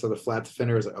across, I saw the flat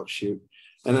defender. I was like, oh shoot.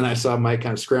 And then I saw Mike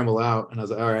kind of scramble out, and I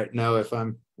was like, all right, no, if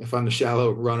I'm the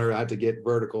shallow runner, I have to get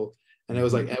vertical. And it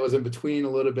was like, it was in between a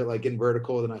little bit, like getting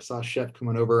vertical. Then I saw Shep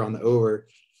coming over on the over.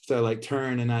 So I like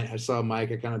turned, and I saw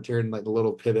Mike. I kind of turned like the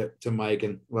little pivot to Mike,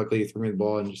 and luckily he threw me the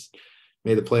ball and just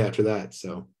made the play after that.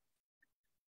 So,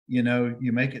 you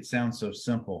make it sound so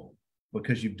simple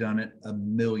because you've done it a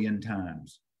million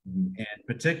times. And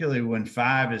particularly when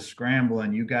 5 is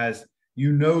scrambling, you guys,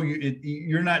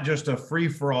 you're not just a free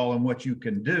for all in what you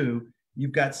can do.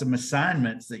 You've got some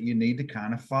assignments that you need to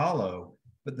kind of follow.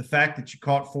 But the fact that you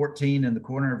caught 14 in the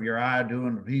corner of your eye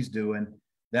doing what he's doing,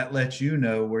 that lets you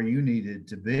know where you needed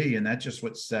to be. And that's just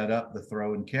what set up the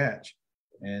throw and catch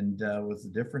and was the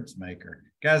difference maker.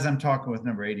 Guys, I'm talking with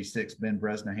number 86, Ben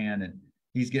Bresnahan, and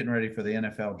he's getting ready for the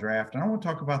NFL draft. And I want to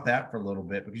talk about that for a little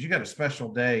bit because you got a special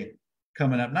day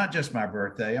coming up, not just my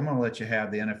birthday. I'm going to let you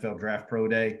have the NFL Draft Pro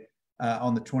Day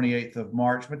on the 28th of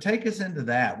March, but take us into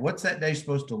that. What's that day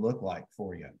supposed to look like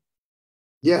for you?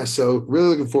 Yeah, so really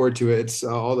looking forward to it. It's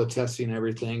all the testing and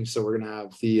everything. So we're going to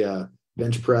have the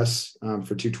bench press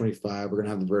for 225. We're going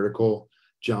to have the vertical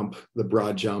jump, the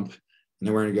broad jump, and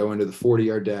then we're going to go into the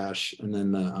 40-yard dash, and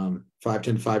then the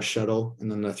 5-10-5 shuttle,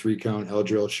 and then the 3-cone L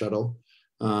drill shuttle.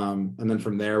 And then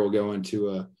from there, we'll go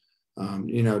into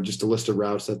just a list of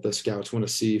routes that the scouts want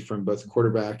to see from both the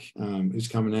quarterback who's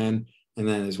coming in, and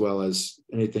then as well as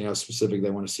anything else specific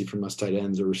they want to see from us tight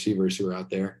ends or receivers who are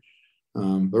out there.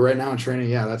 But right now in training,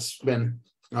 that's been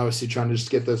obviously trying to just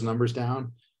get those numbers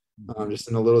down, just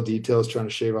in the little details, trying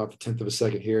to shave off a 1/10 of a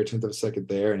second here, a 1/10 of a second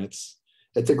there. And it's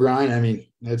a grind. I mean,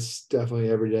 it's definitely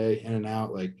every day in and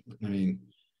out.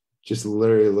 Just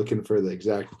literally looking for the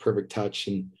exact perfect touch.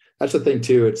 And that's the thing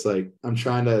too. It's like, I'm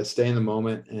trying to stay in the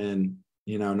moment and,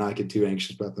 not get too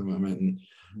anxious about the moment.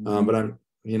 And, but I'm,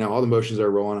 all the motions are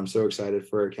rolling. I'm so excited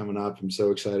for it coming up. I'm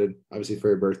so excited, obviously, for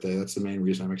your birthday. That's the main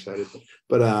reason I'm excited,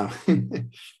 but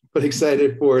but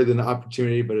excited for the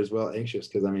opportunity, but as well anxious.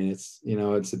 Cause I mean, it's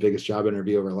the biggest job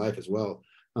interview of our life as well.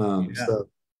 So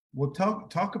well,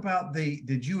 talk about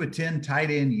did you attend Tight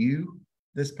End U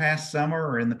this past summer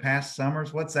or in the past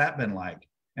summers? What's that been like?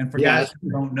 And for guys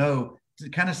who don't know, to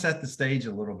kind of set the stage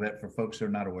a little bit for folks who are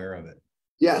not aware of it.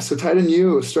 Yeah, so Tight End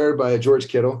U was started by George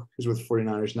Kittle, who's with the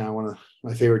 49ers now, one of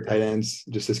my favorite tight ends,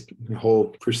 just his whole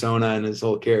persona and his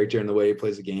whole character and the way he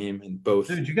plays the game, and both.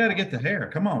 Dude, you got to get the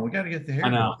hair. Come on, we got to get the hair. I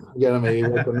know. We got to maybe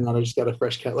work on that. I just got a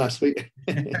fresh cut last week.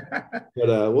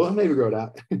 But we'll maybe grow it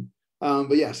out.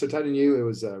 But yeah, so Tight End U, it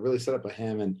was really set up by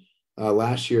him. And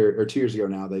last year or 2 years ago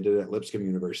now, they did it at Lipscomb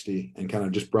University and kind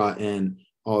of just brought in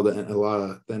a lot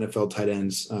of the NFL tight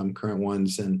ends, current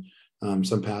ones and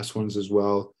some past ones as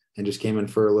well. And just came in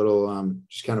for a little,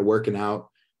 just kind of working out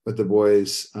with the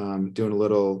boys, doing a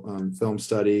little film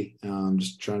study,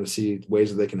 just trying to see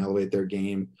ways that they can elevate their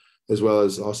game, as well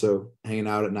as also hanging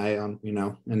out at night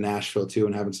in Nashville too,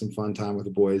 and having some fun time with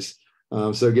the boys.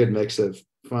 So a good mix of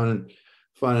fun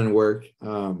and work.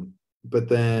 But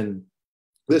then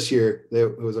this year,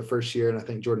 it was a first year, and I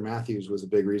think Jordan Matthews was a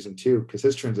big reason too, because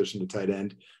his transition to tight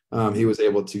end, he was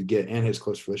able to get, and his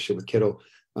close relationship with Kittle,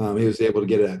 he was able to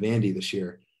get it at Vandy this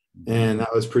year. And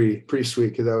that was pretty sweet,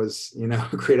 because that was,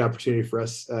 a great opportunity for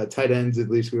us tight ends. At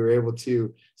least we were able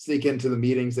to sneak into the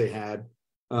meetings they had.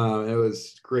 It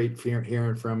was great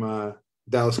hearing from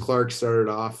Dallas Clark started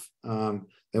off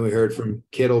Then we heard from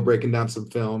Kittle breaking down some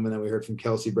film, and then we heard from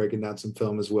Kelsey breaking down some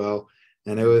film as well.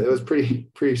 And it was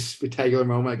pretty spectacular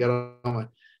moment. I got all my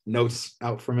notes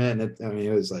out from it, and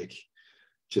it was like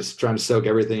just trying to soak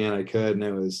everything in I could, and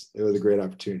it was a great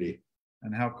opportunity.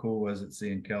 And how cool was it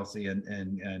seeing Kelsey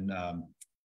and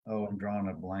oh, I'm drawing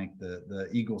a blank, the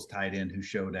Eagles tight end who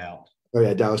showed out. Oh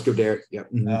yeah, Dallas Goedert.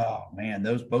 Yep. Mm-hmm. Oh man,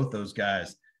 both those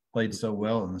guys played so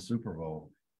well in the Super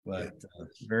Bowl. But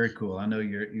very cool. I know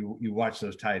you watch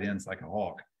those tight ends like a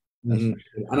hawk. Mm-hmm.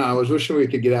 Sure. I know. I was wishing we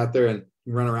could get out there and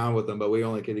run around with them, but we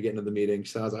only could get into the meeting.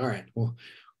 So I was like, all right,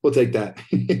 we'll take that.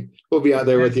 We'll be out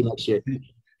there with you next year.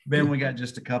 Ben, we got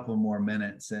just a couple more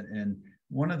minutes, and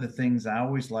one of the things I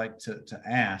always like to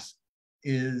ask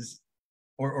is,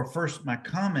 or first, my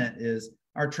comment is,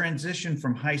 our transition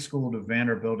from high school to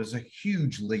Vanderbilt is a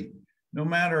huge leap. No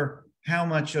matter how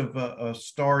much of a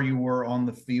star you were on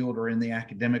the field or in the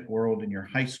academic world in your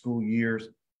high school years,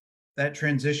 that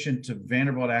transition to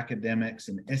Vanderbilt academics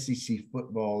and SEC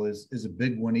football is a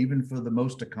big one, even for the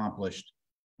most accomplished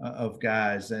of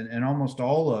guys. And almost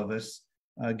all of us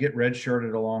get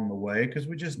redshirted along the way because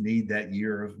we just need that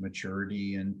year of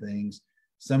maturity and things.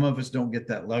 Some of us don't get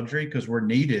that luxury because we're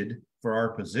needed for our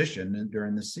position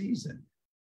during the season.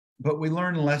 But we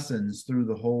learn lessons through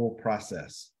the whole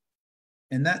process.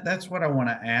 And that's what I want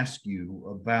to ask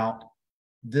you about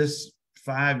this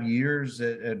 5 years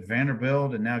at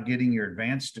Vanderbilt, and now getting your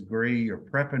advanced degree. You're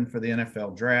prepping for the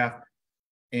NFL draft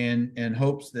and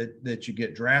hopes that you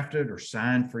get drafted or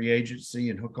sign free agency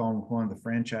and hook on with one of the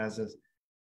franchises.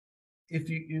 If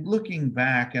you're looking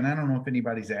back, and I don't know if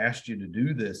anybody's asked you to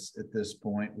do this at this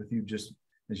point with you just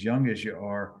as young as you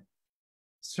are,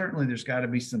 certainly there's got to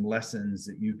be some lessons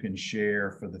that you can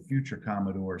share for the future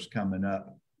Commodores coming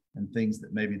up and things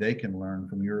that maybe they can learn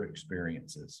from your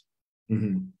experiences.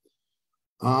 Mm-hmm.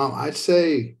 I'd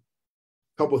say a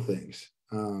couple of things.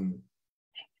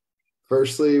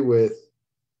 Firstly,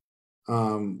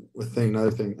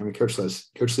 another thing. I mean, Coach Lee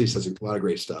says a lot of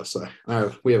great stuff. So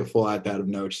we have a full iPad of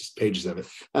notes, just pages of it.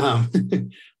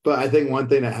 But I think one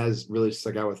thing that has really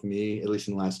stuck out with me, at least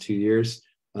in the last 2 years,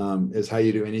 is how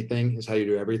you do anything is how you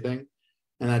do everything.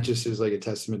 And that just is like a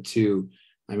testament to,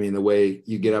 I mean, the way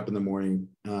you get up in the morning,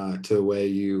 to the way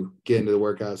you get into the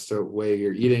workouts, to the way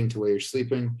you're eating, to the way you're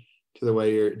sleeping, to the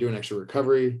way you're doing extra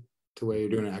recovery, to the way you're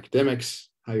doing academics,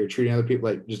 how you're treating other people,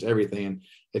 like just everything. And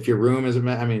if your room is a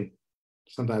mess, I mean,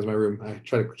 sometimes my room, I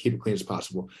try to keep it clean as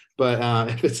possible. But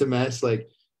if it's a mess, like,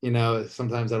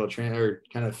 sometimes that'll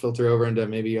kind of filter over into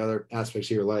maybe other aspects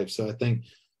of your life. So I think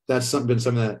that's been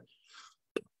something that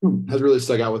has really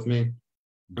stuck out with me.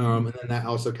 And then that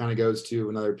also kind of goes to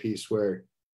another piece where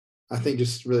I think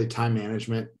just really time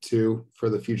management too for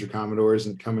the future Commodores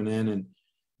and coming in and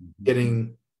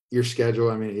getting your schedule.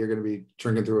 I mean, you're going to be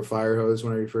drinking through a fire hose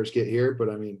whenever you first get here, but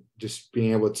I mean, just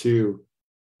being able to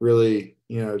really,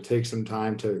 take some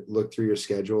time to look through your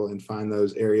schedule and find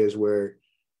those areas where,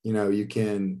 you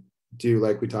can do,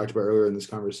 like we talked about earlier in this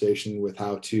conversation, with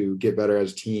how to get better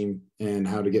as a team and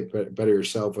how to get better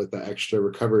yourself with the extra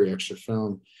recovery, extra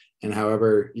film, and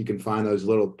however you can find those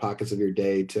little pockets of your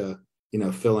day to,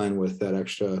 fill in with that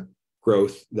extra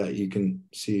growth that you can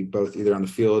see both either on the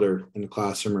field or in the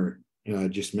classroom or,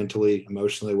 just mentally,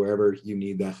 emotionally, wherever you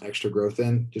need that extra growth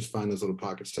in, just find those little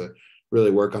pockets to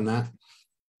really work on that.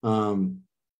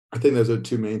 I think those are the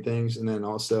two main things. And then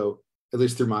also, at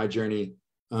least through my journey,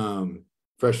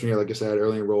 freshman year, like I said,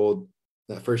 early enrolled.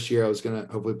 That first year I was going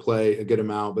to hopefully play a good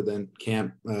amount, but then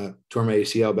camp tore my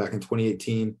ACL back in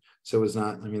 2018. So it was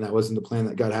not, that wasn't the plan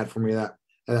that God had for me at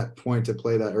that point to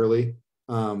play that early.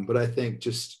 But I think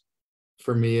just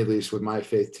for me, at least with my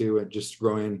faith too, and just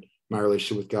growing my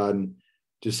relationship with God and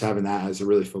just having that as a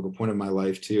really focal point of my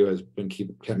life too, has been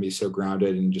kept me so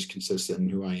grounded and just consistent in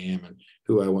who I am and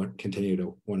who I continue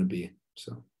to want to be.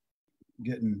 So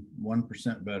getting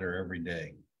 1% better every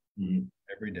day. Mm-hmm.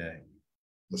 Every day.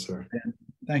 Yes, sir. And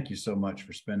thank you so much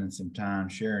for spending some time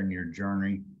sharing your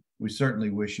journey. We certainly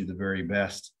wish you the very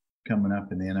best coming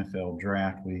up in the NFL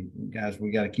draft. We got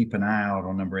to keep an eye out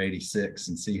on number 86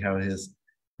 and see how his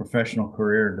professional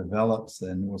career develops,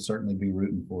 and we'll certainly be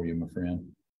rooting for you, my friend.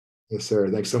 Yes, sir.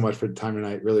 Thanks so much for the time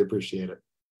tonight. Really appreciate it.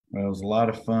 Well, it was a lot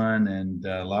of fun, and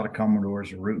a lot of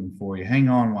Commodores are rooting for you. Hang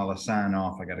on while I sign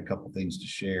off. I got a couple things to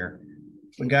share.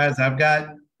 But guys, I've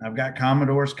got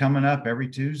Commodores coming up every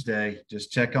Tuesday.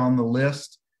 Just check on the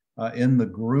list in the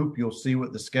group. You'll see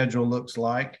what the schedule looks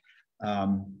like.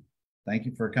 Thank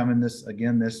you for coming this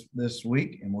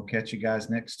week, and we'll catch you guys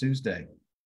next Tuesday.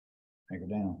 Anchor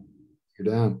down.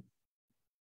 You're down.